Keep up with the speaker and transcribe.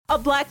A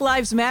Black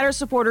Lives Matter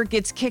supporter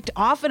gets kicked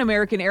off an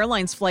American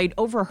Airlines flight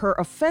over her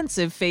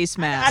offensive face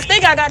mask. I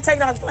think I got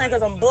taken off the plane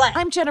because I'm black.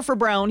 I'm Jennifer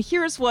Brown.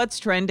 Here's what's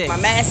trending. My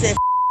mask said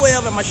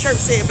 12 and my shirt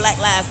said Black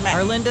Lives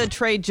Matter. Arlinda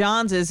Trey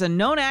Johns is a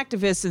known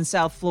activist in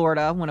South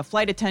Florida. When a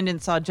flight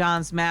attendant saw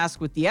Johns'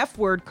 mask with the F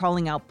word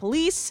calling out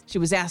police, she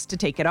was asked to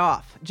take it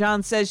off.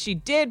 Johns says she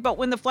did, but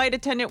when the flight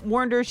attendant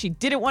warned her she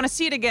didn't want to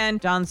see it again,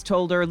 Johns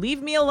told her,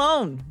 "Leave me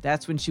alone."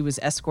 That's when she was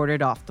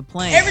escorted off the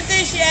plane.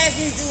 Everything she asked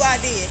me to do, I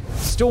did.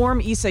 Storm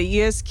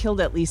Isaias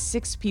killed at least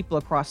 6 people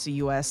across the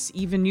U.S.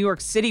 Even New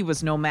York City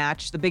was no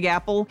match. The Big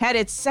Apple had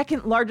its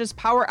second largest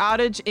power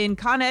outage in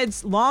Con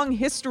Ed's long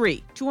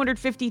history.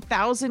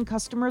 250,000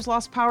 customers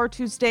lost power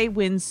Tuesday.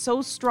 Winds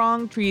so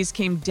strong, trees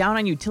came down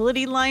on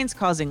utility lines,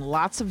 causing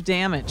lots of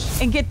damage.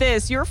 And get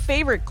this, your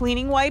favorite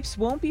cleaning wipes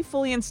won't be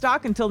fully in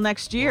stock until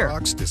next year.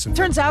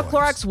 Turns out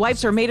Clorox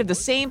wipes are made of the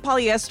same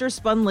polyester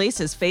spun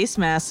lace as face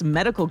masks and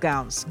medical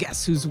gowns.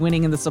 Guess who's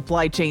winning in the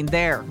supply chain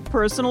there?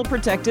 Personal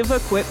protective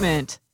equipment.